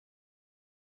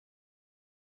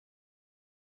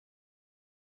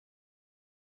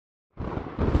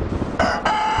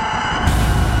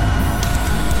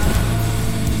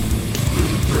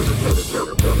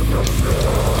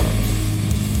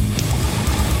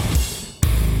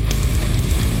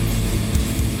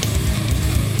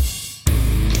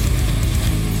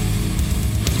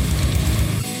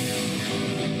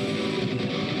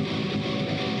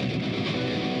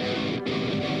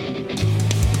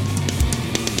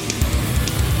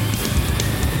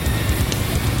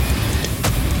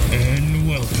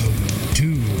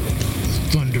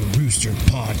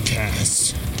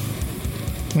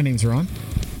My name's Ron.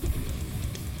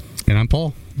 And I'm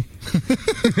Paul.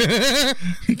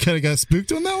 You kind of got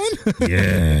spooked on that one?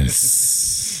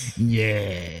 Yes.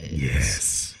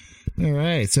 Yes. All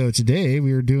right. So today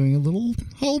we are doing a little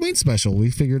Halloween special. We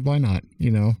figured why not?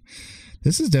 You know,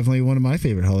 this is definitely one of my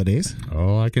favorite holidays.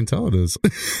 Oh, I can tell it is.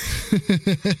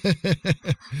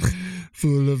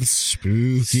 Full of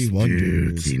spooky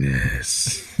wonders.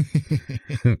 Spookiness.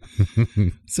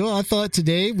 So I thought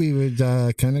today we would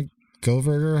kind of go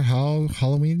over how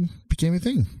Halloween became a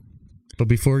thing. But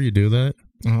before you do that,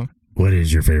 what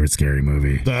is your favorite scary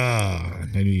movie? I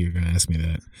knew you were going to ask me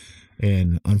that.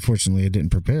 And unfortunately, I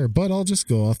didn't prepare, but I'll just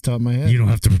go off the top of my head. You don't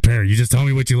have to prepare. You just tell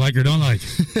me what you like or don't like.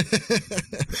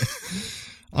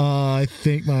 I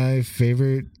think my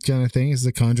favorite kind of thing is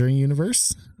the Conjuring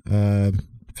universe.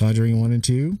 Conjuring 1 and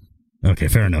 2. Okay,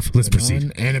 fair enough. Let's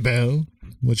proceed. Annabelle.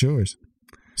 What's yours?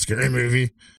 Scary movie.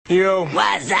 Yo.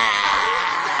 What's up?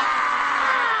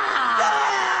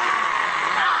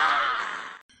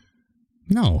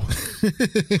 No.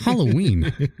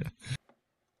 Halloween.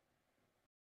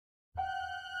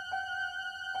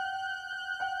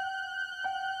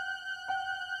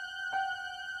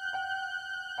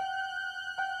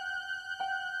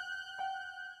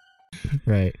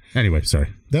 Right. Anyway, sorry.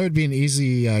 That would be an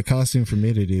easy costume for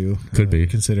me to do. Could be.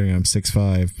 Considering I'm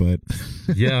 6'5", but...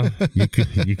 Yeah,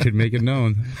 you could make it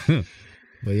known.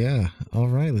 But yeah, all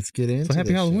right, let's get into it. So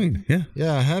happy Halloween. Show.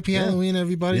 Yeah, happy Halloween,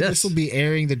 everybody. Yes. This will be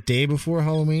airing the day before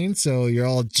Halloween, so you're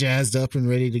all jazzed up and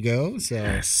ready to go. So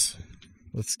Yes.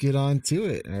 Let's get on to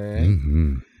it, all right?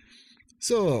 Mm-hmm.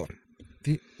 So,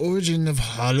 the origin of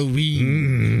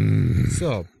Halloween.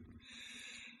 So,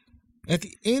 at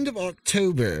the end of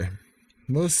October,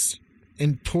 most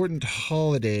important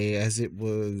holiday as it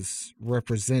was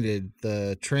represented,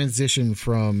 the transition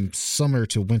from summer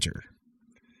to winter.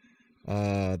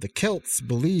 The Celts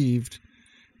believed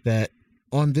that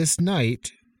on this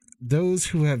night, those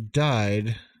who have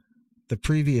died the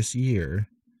previous year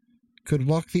could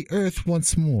walk the earth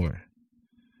once more.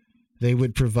 They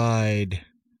would provide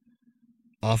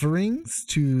offerings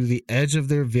to the edge of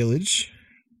their village,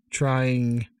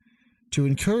 trying to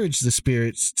encourage the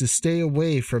spirits to stay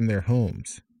away from their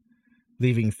homes,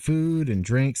 leaving food and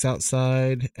drinks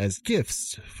outside as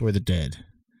gifts for the dead.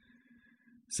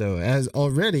 So as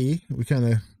already, we kind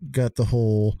of got the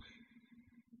whole,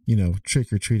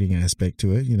 trick-or-treating aspect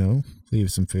to it,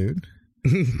 leave some food.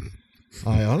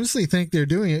 I honestly think they're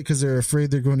doing it because they're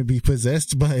afraid they're going to be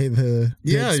possessed by the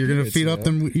Yeah, you're going to feed up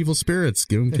them evil spirits.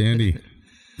 Give them candy.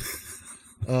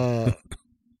 It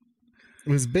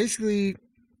was basically,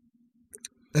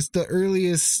 that's the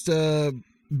earliest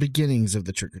beginnings of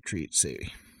the trick-or-treat,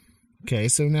 say. Okay,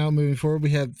 so now moving forward, we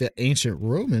have the ancient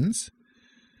Romans,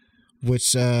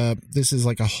 which this is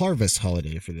like a harvest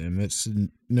holiday for them. It's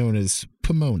known as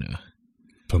Pomona.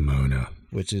 Pomona.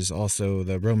 Which is also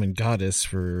the Roman goddess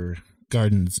for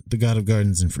gardens, the god of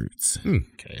gardens and fruits.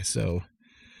 Okay, so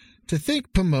to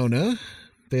thank Pomona,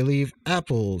 they leave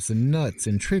apples and nuts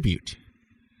in tribute.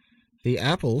 The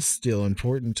apple's still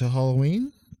important to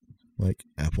Halloween, like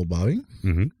apple bobbing.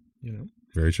 Mm-hmm.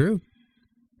 Very true.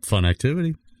 Fun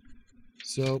activity.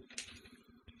 So,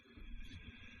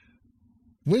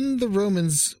 when the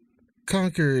Romans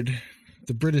conquered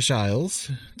the British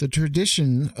Isles, the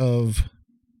tradition of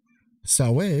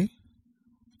Samhain,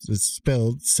 it's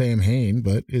spelled Samhain,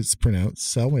 but it's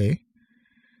pronounced Samhain,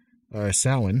 or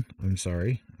Samhain, I'm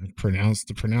sorry. I pronounced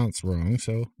the pronounce wrong,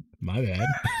 so my bad.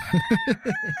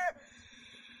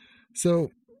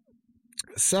 So,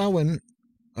 Samhain,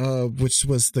 which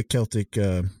was the Celtic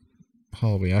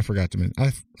Halloween, I forgot to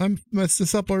mention. I messed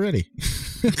this up already.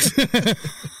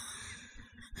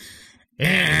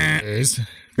 Anyways,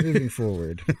 moving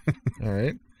forward. All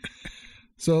right.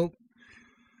 So,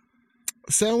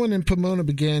 Samhain and Pomona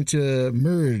began to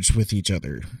merge with each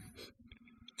other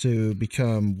to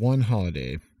become one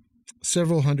holiday.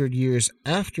 Several hundred years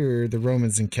after the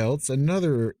Romans and Celts,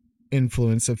 another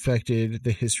influence affected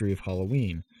the history of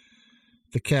Halloween.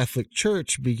 The Catholic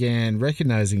Church began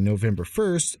recognizing November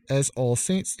 1st as All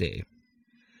Saints' Day,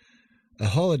 a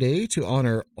holiday to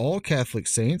honor all Catholic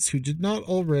saints who did not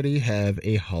already have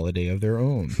a holiday of their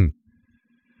own.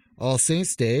 All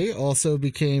Saints' Day also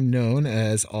became known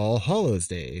as All Hallows'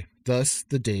 Day, thus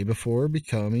the day before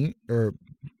became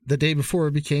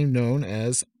known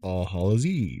as All Hallows'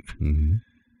 Eve. Mm-hmm.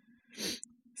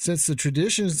 Since the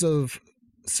traditions of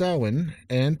Samhain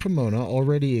and Pomona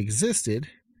already existed,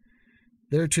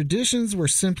 their traditions were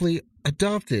simply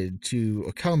adopted to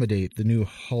accommodate the new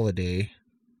holiday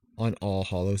on All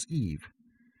Hallows' Eve.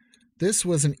 This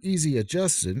was an easy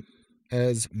adjustment,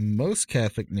 as most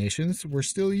Catholic nations were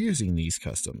still using these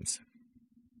customs.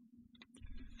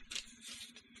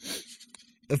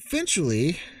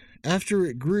 eventually, after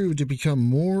it grew to become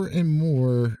more and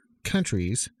more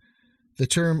countries, the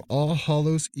term All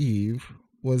Hallows Eve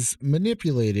was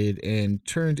manipulated and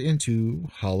turned into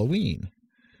Halloween.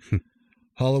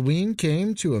 Halloween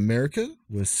came to America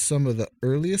with some of the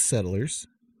earliest settlers,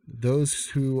 those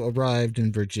who arrived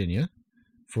in Virginia.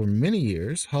 For many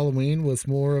years, Halloween was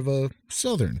more of a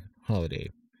Southern holiday.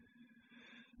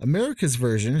 America's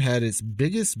version had its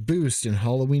biggest boost in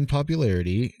Halloween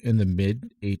popularity in the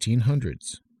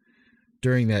mid-1800s.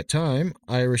 During that time,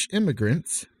 Irish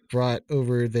immigrants brought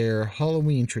over their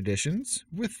Halloween traditions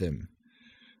with them,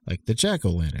 like the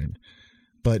jack-o'-lantern.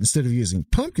 But instead of using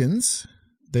pumpkins,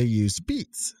 they used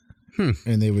beets.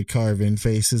 And they would carve in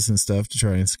faces and stuff to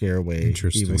try and scare away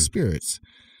evil spirits.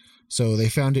 So they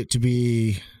found it to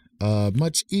be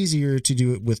much easier to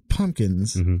do it with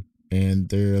pumpkins, and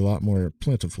they're a lot more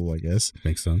plentiful, I guess.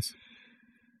 Makes sense.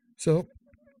 So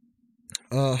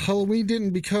Halloween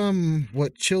didn't become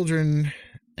what children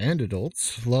and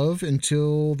adults love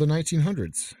until the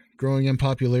 1900s, growing in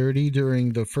popularity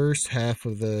during the first half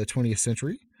of the 20th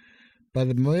century. By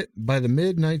the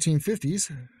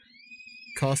mid-1950s,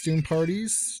 costume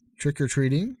parties,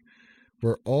 trick-or-treating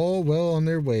were all well on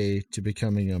their way to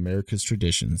becoming America's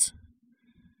traditions.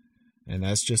 And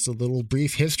that's just a little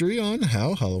brief history on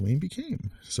how Halloween became.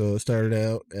 So it started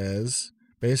out as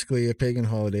basically a pagan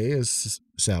holiday as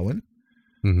Samhain,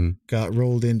 got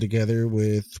rolled in together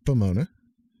with Pomona,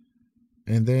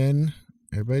 and then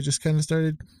everybody just kind of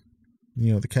started,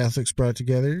 the Catholics brought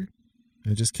together,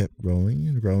 and it just kept growing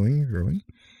and growing and growing.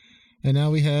 And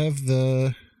now we have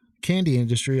the candy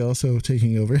industry also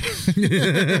taking over.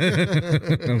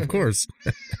 Of course.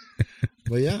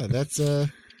 But yeah, that's how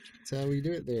we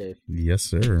do it there. Yes,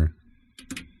 sir.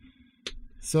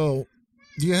 So,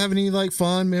 do you have any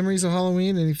fond memories of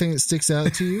Halloween? Anything that sticks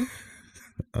out to you?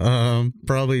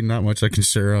 Probably not much I can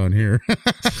share on here.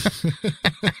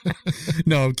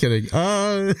 No, I'm kidding.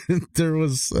 There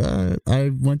was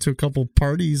I went to a couple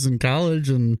parties in college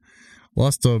and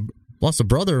lost a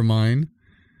brother of mine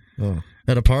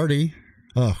at a party.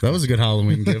 Oh, that was a good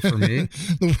Halloween gift for me.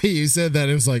 The way you said that,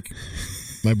 it was like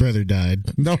my brother died.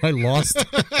 No, I lost.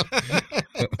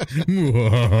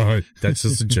 That's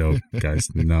just a joke, guys.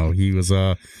 No, he was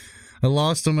I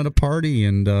lost him at a party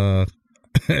and I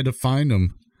had to find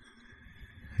him.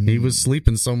 He was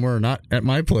sleeping somewhere, not at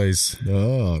my place.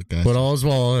 Oh, gotcha. But all was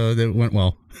well. It went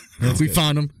well. We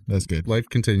found him. That's good. Life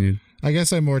continued. I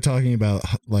guess I'm more talking about,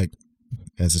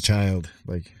 as a child.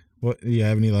 What do you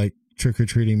have any,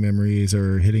 trick-or-treating memories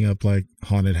or hitting up,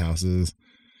 haunted houses?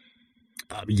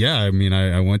 Yeah, I mean,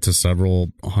 I went to several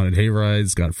haunted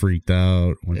hayrides, got freaked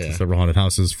out. Went to several haunted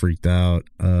houses, freaked out.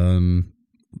 I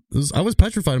was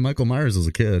petrified of Michael Myers as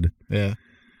a kid. Yeah.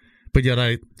 But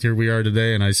yet here we are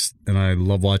today, and I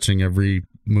love watching every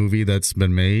movie that's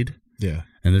been made. Yeah.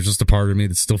 And there's just a part of me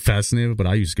that's still fascinated, but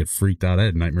I used to get freaked out. I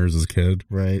had nightmares as a kid.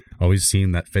 Right. Always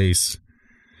seeing that face.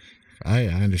 I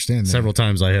understand that. Several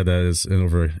times I had that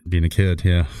over being a kid,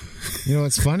 yeah.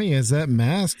 What's funny is that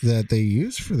mask that they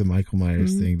used for the Michael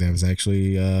Myers thing, that was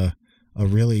actually a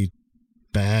really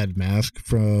bad mask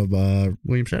from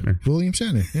William Shatner. William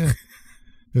Shatner, yeah.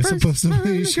 It was supposed to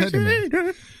be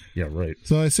Shatner. Yeah, right.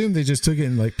 So I assume they just took it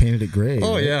and painted it gray.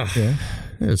 Oh, right? Yeah.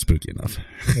 It was spooky enough.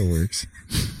 It works.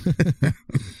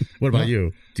 What about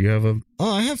you? Do you have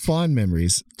I have fond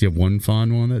memories. Do you have one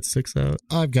fond one that sticks out?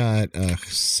 I've got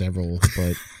several,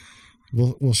 but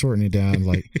we'll shorten it down.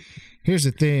 Here's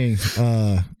the thing.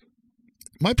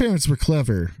 My parents were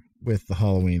clever with the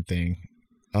Halloween thing.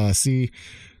 See,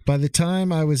 by the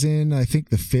time I was in, I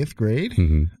think, the 5th grade,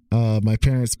 my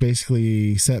parents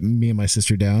basically sat me and my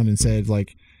sister down and said,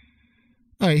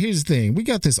 all right, here's the thing. We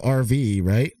got this RV,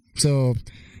 right? So,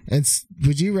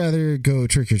 would you rather go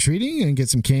trick-or-treating and get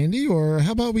some candy, or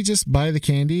how about we just buy the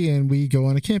candy and we go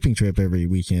on a camping trip every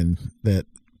weekend that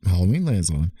Halloween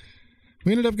lands on?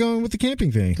 We ended up going with the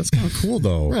camping thing. That's kind of cool,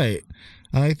 though. Right.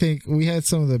 I think we had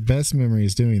some of the best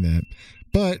memories doing that.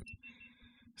 But,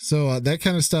 so that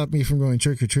kind of stopped me from going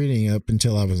trick-or-treating up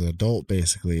until I was an adult,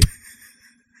 basically.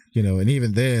 And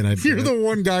even then, You're the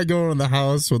one guy going in the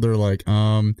house where they're like,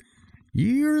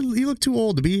 you look too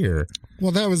old to be here.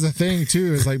 Well, that was the thing,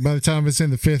 too, is by the time I was in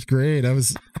the 5th grade, I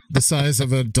was the size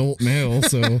of an adult male,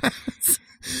 so,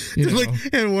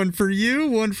 and one for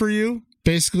you.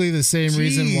 Basically the same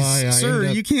reason why Sir,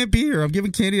 you can't be here. I'm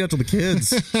giving candy out to the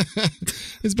kids.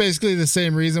 It's basically the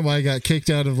same reason why I got kicked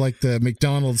out of, the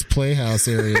McDonald's Playhouse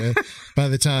area by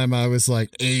the time I was, 8.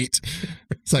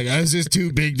 It's I was just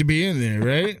too big to be in there,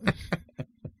 right?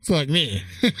 Fuck me.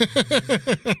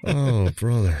 Oh,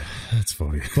 brother. That's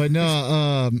funny. But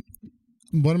no,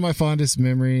 one of my fondest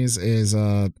memories is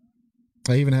I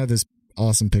even have this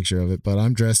awesome picture of it, but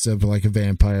I'm dressed up like a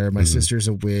vampire. My sister's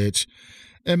a witch.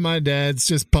 And my dad's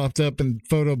just popped up and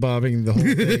photobobbing the whole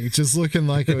thing, just looking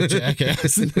like a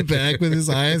jackass in the back with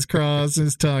his eyes crossed and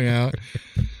his tongue out.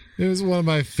 It was one of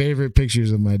my favorite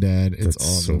pictures of my dad. It's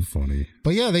awesome. So funny.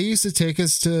 But yeah, they used to take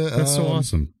us to... That's so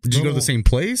awesome. Did you go to the same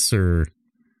place or...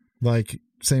 Like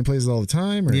same places all the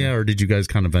time? Or? Yeah, or did you guys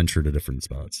kind of venture to different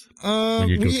spots? I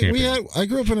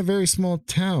grew up in a very small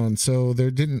town, so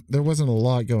there wasn't a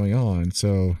lot going on.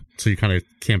 So you kind of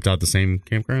camped out the same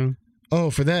campground? Oh,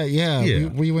 for that, yeah.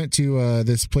 We went to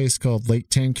this place called Lake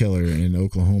Tenkiller in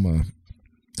Oklahoma,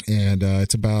 and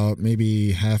it's about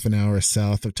maybe half an hour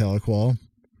south of Tahlequah.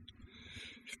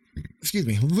 Excuse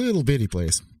me, little bitty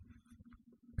place.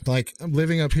 Like I'm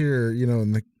living up here,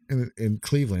 in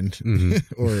Cleveland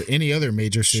or any other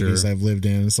major cities I've lived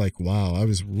in. It's like, wow, I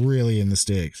was really in the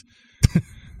sticks.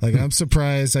 Like I'm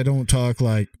surprised I don't talk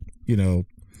like,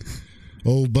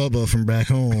 old Bubba from back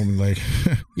home, like,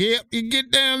 yep, you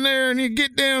get down there and you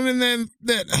get down in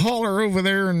that holler over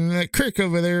there and that creek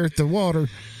over there at the water.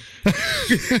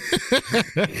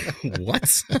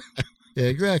 What? Yeah,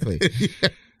 exactly.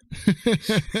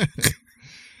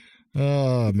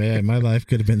 Oh, man, my life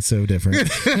could have been so different.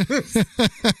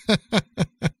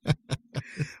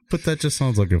 But that just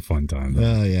sounds like a fun time.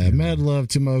 Oh, yeah. Mad love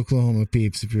to my Oklahoma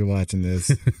peeps if you're watching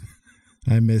this.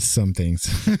 I miss some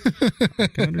things. I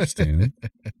can understand.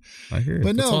 I hear it.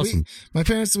 But no, awesome. My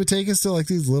parents would take us to like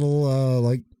these little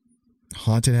like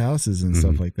haunted houses and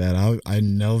stuff like that.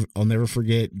 I'll never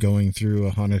forget going through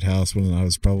a haunted house when I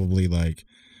was probably like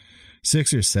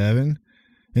 6 or 7,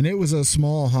 and it was a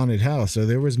small haunted house. So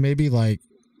there was maybe like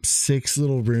 6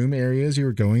 little room areas you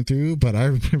were going through, but I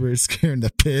remember it scaring the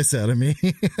piss out of me.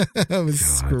 I was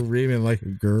screaming like a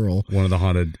girl. One of the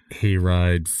haunted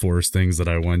hayride forest things that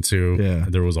I went to,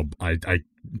 there was I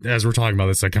as we're talking about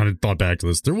this, I kind of thought back to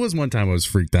this. There was one time I was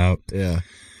freaked out. Yeah.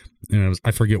 And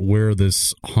I forget where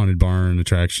this haunted barn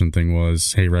attraction thing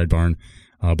was, hayride barn.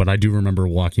 But I do remember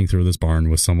walking through this barn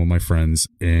with some of my friends,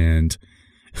 and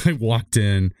I walked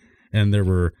in and there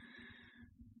were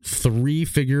 3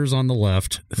 figures on the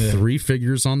left, 3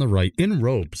 figures on the right in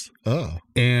robes. Oh.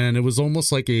 And it was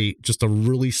almost like just a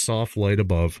really soft light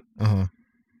above. Uh-huh.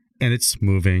 And it's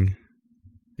moving.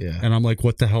 Yeah. And I'm like,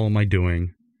 what the hell am I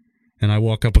doing? And I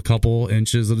walk up a couple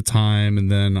inches at a time,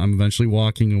 and then I'm eventually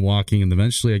walking, and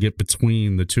eventually I get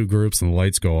between the 2 groups and the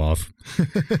lights go off.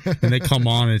 And they come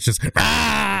on and it's just,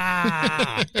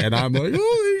 ah! And I'm like,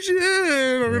 holy shit,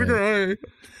 I'm going to cry.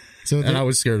 And I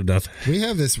was scared to death. We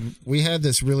had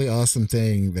this really awesome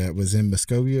thing that was in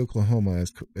Muskogee, Oklahoma.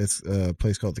 It's a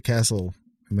place called the Castle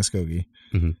in Muskogee.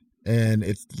 Mm-hmm. And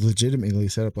it's legitimately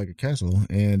set up like a castle.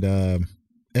 And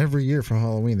every year for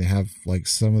Halloween, they have like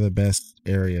some of the best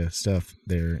area stuff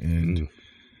there. And,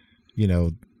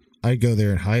 I'd go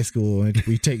there in high school and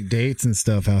we take dates and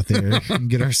stuff out there and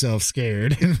get ourselves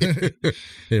scared.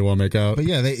 They won't make out. But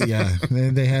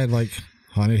they had like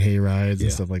haunted hay rides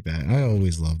and stuff like that. I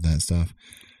always loved that stuff.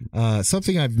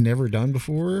 Something I've never done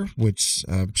before, which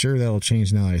I'm sure that'll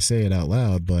change now I say it out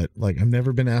loud, but like I've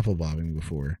never been apple bobbing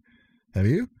before. Have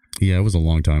you? Yeah, it was a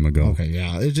long time ago. Okay,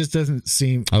 yeah. It just doesn't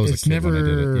seem... I was a kid when I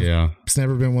did it. Yeah. It's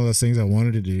never been one of those things I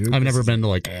wanted to do. I've never been to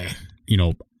like,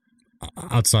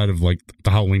 outside of like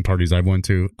the Halloween parties I've went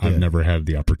to, I've never had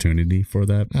the opportunity for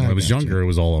that. When I was younger, it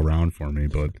was all around for me,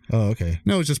 but... Oh, okay.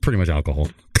 No, it's just pretty much alcohol.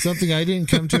 Something I didn't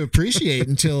come to appreciate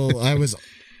until I was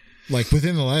like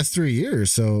within the last 3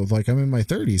 years. So like I'm in my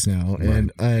 30s now,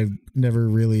 and I've never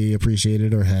really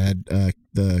appreciated or had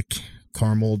the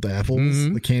carameled apples,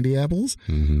 the candy apples.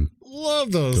 Mm-hmm.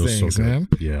 Love those things, so man.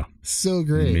 Yeah. So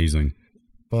great. Amazing.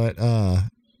 But I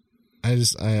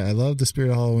love the spirit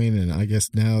of Halloween, and I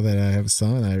guess now that I have a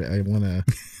son, I want to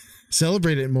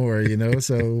celebrate it more,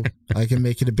 so I can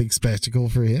make it a big spectacle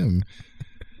for him.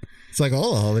 It's like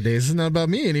all the holidays. It's not about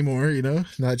me anymore,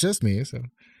 not just me. So,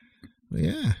 but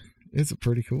yeah, it's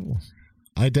pretty cool.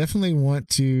 I definitely want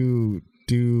to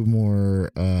do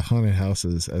more haunted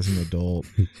houses as an adult.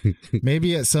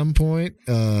 Maybe at some point,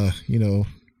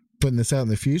 putting this out in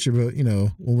the future, but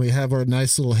when we have our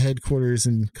nice little headquarters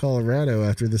in Colorado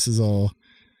after this is all,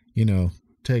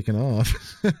 taken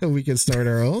off, we can start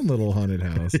our own little haunted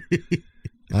house.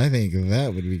 I think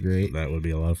that would be great. That would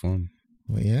be a lot of fun.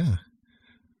 Well, yeah.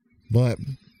 But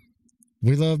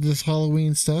we love this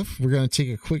Halloween stuff. We're going to take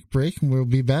a quick break and we'll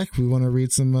be back. We want to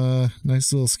read some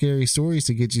nice little scary stories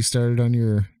to get you started on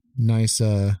your nice,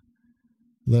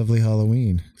 lovely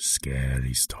Halloween.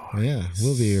 Scary stories. Yeah,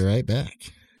 we'll be right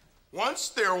back. Once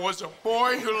there was a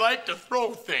boy who liked to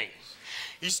throw things.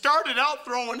 He started out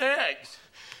throwing eggs.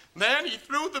 Then he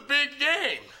threw the big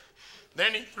game.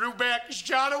 Then he threw back his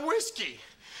shot of whiskey.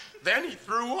 Then he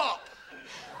threw up.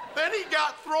 Then he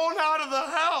got thrown out of the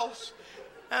house.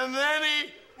 And then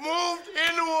he moved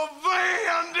into a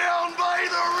van down by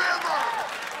the river.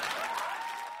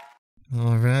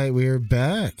 All right, we are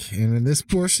back. And in this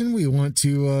portion, we want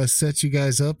to set you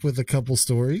guys up with a couple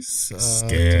stories.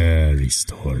 Scary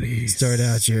stories. Start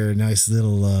out your nice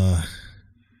little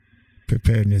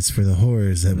preparedness for the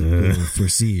horrors that will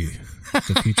foresee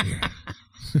the future.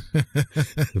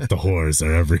 The horrors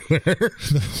are everywhere.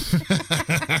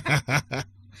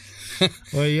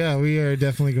 Well, yeah, we are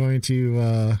definitely going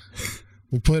to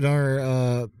we'll put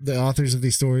our the authors of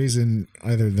these stories in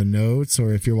either the notes,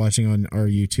 or if you're watching on our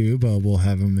YouTube, we'll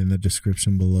have them in the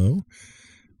description below.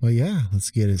 Well, yeah, let's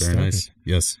get it started. Nice.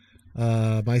 Yes.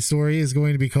 My story is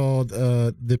going to be called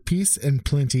The Peace and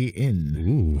Plenty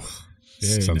Inn. Ooh.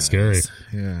 Sounds scary.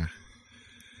 Yeah.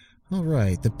 All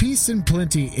right. The Peace and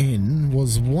Plenty Inn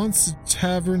was once a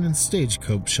tavern and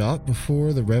stagecoach shop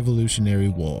before the Revolutionary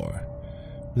War.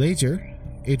 Later,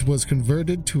 it was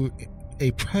converted to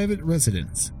a private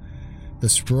residence. The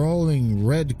sprawling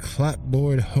red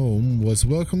clapboard home was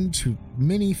welcomed to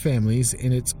many families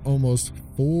in its almost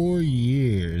 4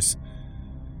 years.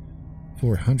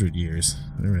 400 years.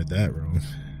 I read that wrong.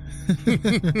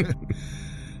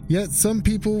 Yet some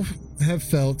people have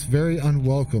felt very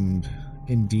unwelcomed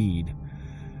indeed.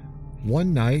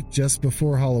 One night, just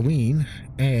before Halloween,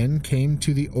 Anne came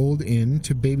to the old inn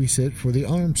to babysit for the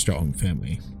Armstrong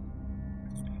family.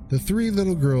 The 3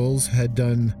 little girls had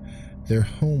done their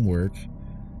homework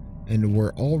and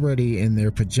were already in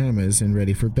their pajamas and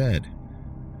ready for bed.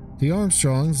 The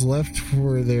Armstrongs left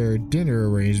for their dinner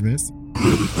arrangements.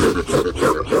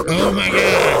 Oh my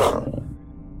God!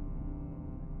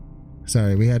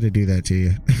 Sorry, we had to do that to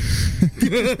you.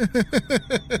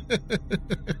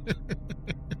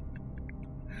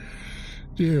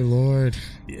 Dear Lord.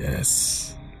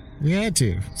 Yes. We had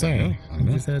to. Sorry. I know.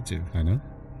 We just had to. I know.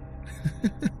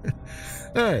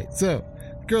 All right, so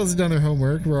the girls had done their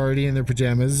homework, were already in their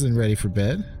pajamas and ready for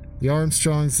bed. The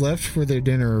Armstrongs left for their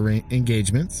dinner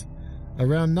engagements.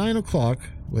 Around 9 o'clock,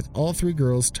 with all 3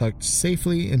 girls tucked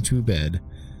safely into bed,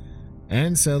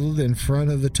 Anne settled in front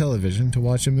of the television to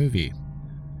watch a movie.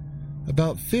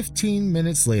 About 15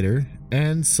 minutes later,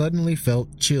 Anne suddenly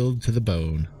felt chilled to the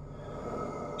bone.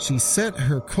 She set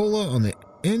her cola on the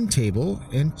end table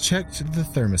and checked the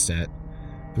thermostat.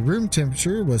 The room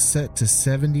temperature was set to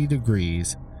 70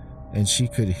 degrees, and she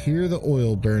could hear the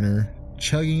oil burner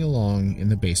chugging along in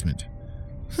the basement.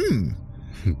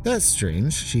 That's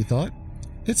strange, she thought.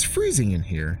 It's freezing in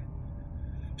here.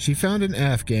 She found an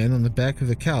Afghan on the back of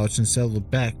the couch and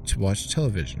settled back to watch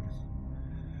television.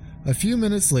 A few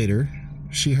minutes later,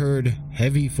 she heard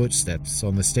heavy footsteps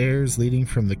on the stairs leading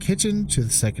from the kitchen to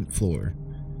the second floor.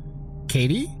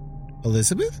 Katie?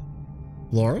 Elizabeth?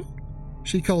 Laura?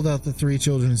 She called out the 3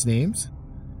 children's names.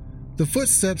 The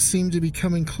footsteps seemed to be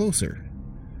coming closer.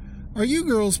 Are you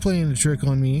girls playing a trick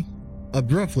on me?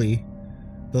 Abruptly,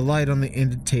 the light on the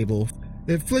end table,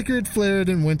 it flickered, flared,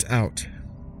 and went out.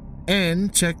 Anne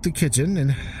checked the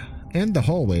kitchen and the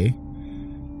hallway.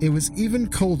 It was even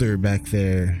colder back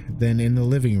there than in the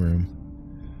living room.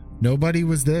 Nobody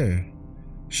was there.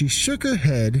 She shook her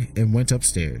head and went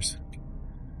upstairs.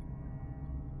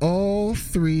 All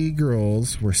 3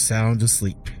 girls were sound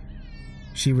asleep.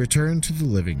 She returned to the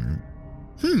living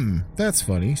room. That's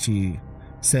funny, she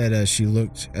said as she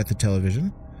looked at the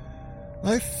television.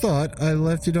 I thought I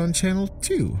left it on channel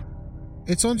 2.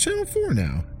 It's on channel 4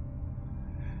 now.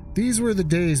 These were the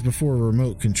days before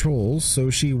remote controls, so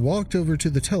she walked over to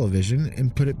the television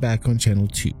and put it back on channel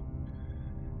 2.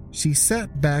 She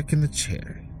sat back in the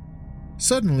chair.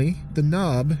 Suddenly, the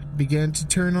knob began to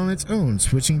turn on its own,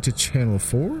 switching to channel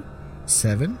 4,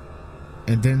 7,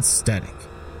 and then static.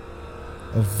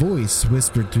 A voice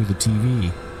whispered through the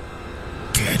TV,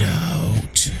 "Get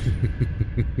out!"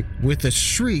 With a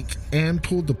shriek, Anne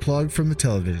pulled the plug from the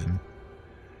television.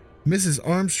 Mrs.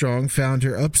 Armstrong found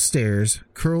her upstairs,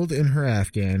 curled in her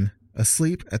Afghan,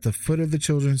 asleep at the foot of the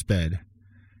children's bed.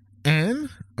 "Anne,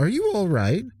 are you all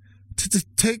right?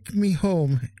 Take me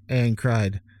home," Anne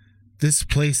cried. "This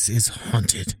place is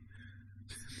haunted."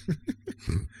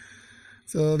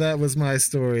 So that was my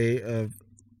story of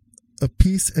A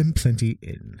Peace and Plenty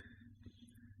Inn.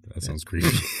 That sounds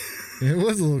creepy. It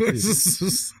was a little creepy.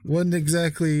 Wasn't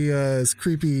exactly as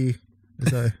creepy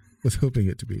as I was hoping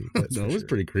it to be. No, it was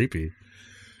pretty creepy.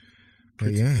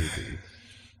 But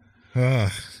yeah.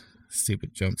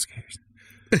 Stupid jump scares.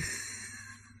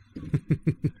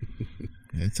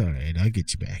 It's all right. I'll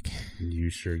get you back. You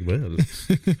sure will.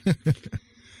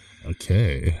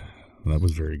 Okay. That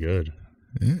was very good.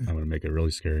 Yeah. I'm going to make it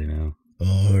really scary now.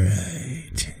 All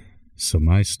right. So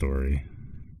my story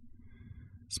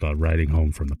is about riding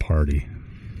home from the party.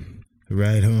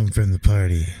 Ride home from the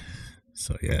party.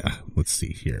 So, yeah, let's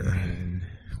see here. And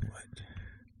what?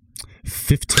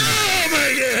 15. Oh,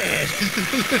 my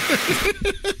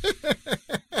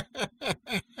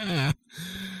God!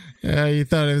 Yeah, you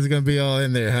thought it was going to be all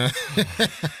in there, huh?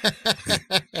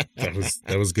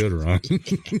 That was good, Ron.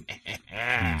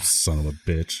 You son of a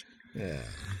bitch. Yeah.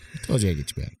 I told you I'd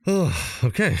get you back. Oh,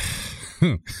 okay.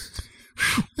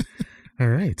 All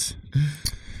right.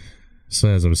 So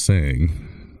as I was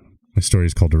saying, my story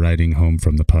is called Riding Home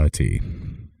from the Party.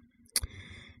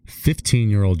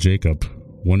 15-year-old Jacob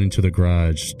went into the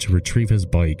garage to retrieve his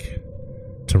bike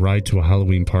to ride to a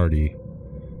Halloween party,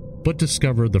 but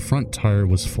discovered the front tire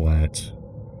was flat.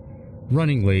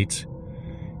 Running late,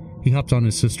 he hopped on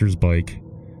his sister's bike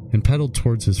and pedaled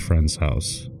towards his friend's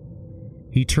house.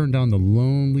 He turned down the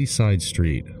lonely side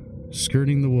street,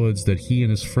 skirting the woods that he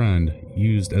and his friend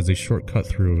used as a shortcut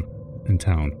through in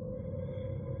town.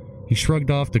 He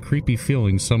shrugged off the creepy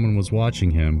feeling someone was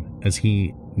watching him as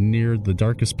he neared the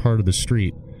darkest part of the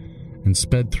street and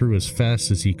sped through as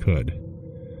fast as he could.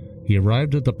 He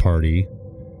arrived at the party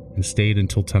and stayed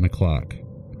until 10 o'clock.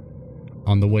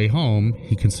 On the way home,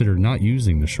 he considered not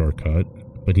using the shortcut,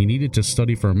 but he needed to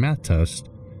study for a math test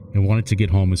and wanted to get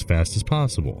home as fast as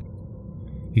possible.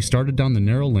 He started down the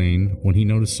narrow lane when he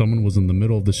noticed someone was in the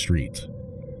middle of the street.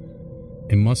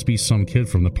 It must be some kid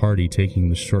from the party taking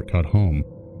the shortcut home.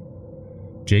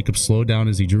 Jacob slowed down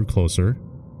as he drew closer.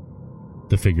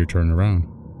 The figure turned around.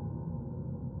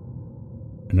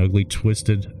 An ugly,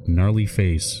 twisted, gnarly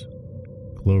face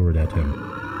glowered at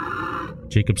him.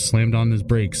 Jacob slammed on his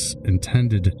brakes,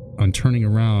 intended on turning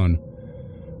around,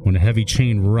 when a heavy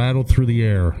chain rattled through the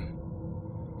air.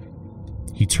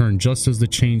 He turned just as the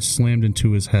chain slammed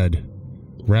into his head,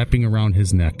 wrapping around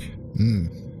his neck.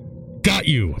 Got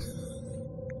you!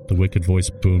 The wicked voice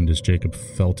boomed as Jacob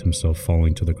felt himself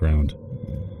falling to the ground.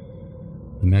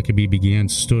 The Maccabee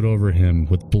stood over him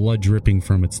with blood dripping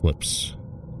from its lips.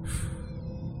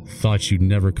 Thought you'd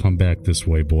never come back this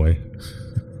way, boy.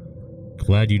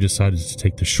 Glad you decided to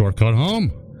take the shortcut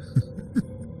home.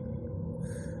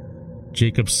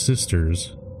 Jacob's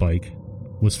sister's bike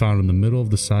was found in the middle of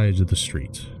the side of the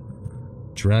street.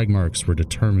 Drag marks were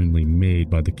determinedly made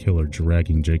by the killer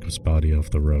dragging Jacob's body off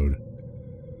the road.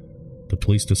 The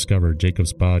police discovered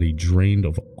Jacob's body drained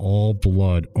of all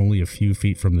blood only a few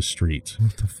feet from the street.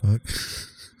 What the fuck?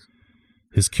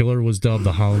 His killer was dubbed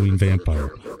the Halloween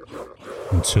Vampire.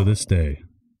 And to this day,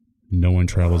 no one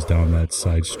travels down that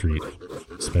side street,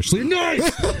 especially at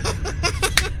night!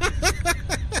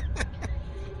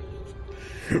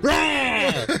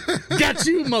 Got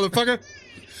you, motherfucker!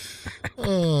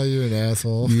 Oh, you're an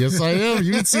asshole. Yes, I am.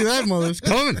 You can see that, mother.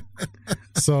 Coming.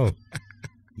 So,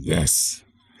 yes.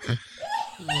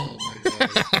 Oh my God.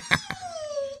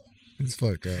 It's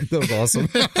fucked up. That was awesome.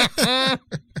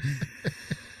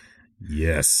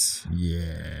 Yes.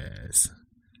 Yes.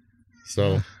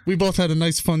 So, we both had a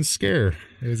nice, fun scare.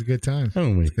 It was a good time.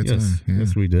 Haven't we? Good Yes. time, yeah.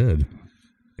 Yes, we did.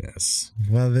 Yes.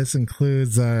 Well, this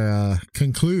concludes our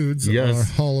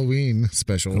Halloween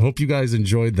special. I hope you guys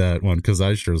enjoyed that one, because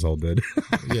I sure as hell did.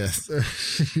 Yes.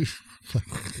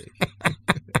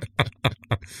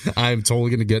 I'm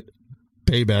totally going to get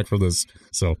payback for this.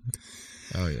 So,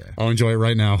 oh, yeah. I'll enjoy it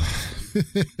right now.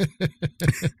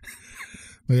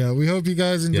 Well, yeah, we hope you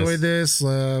guys enjoyed this.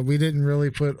 We didn't really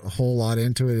put a whole lot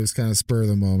into it. It was kind of spur of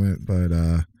the moment, but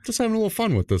just having a little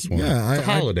fun with this one. Yeah, it's a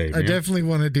holiday. I definitely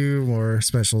want to do more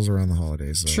specials around the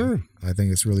holidays. So sure. I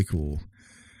think it's really cool.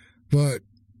 But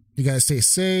you guys stay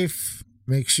safe.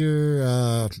 Make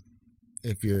sure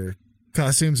if your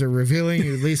costumes are revealing,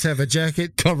 you at least have a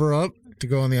jacket. Cover up. To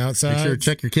go on the outside. Make sure to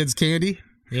check your kids' candy.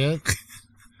 Yeah.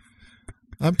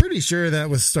 I'm pretty sure that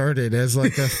was started as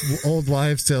like a old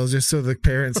wives' tale just so the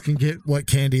parents can get what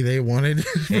candy they wanted.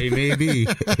 Hey, maybe.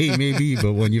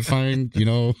 But when you find,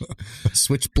 a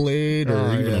switchblade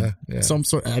or some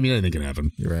sort, anything can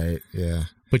happen. Right, yeah.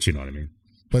 But you know what I mean.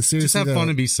 But seriously, just have fun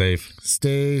and be safe.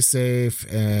 Stay safe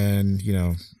and,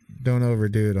 don't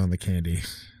overdo it on the candy.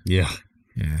 Yeah.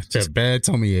 Yeah. Just a bad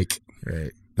tummy ache.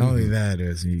 Right. Not only that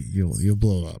is you'll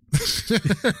blow up.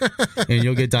 And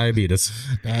you'll get diabetes.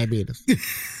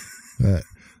 All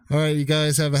right, you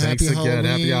guys have a happy Halloween.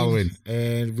 Happy Halloween.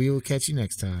 And we will catch you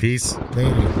next time. Peace.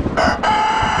 Later.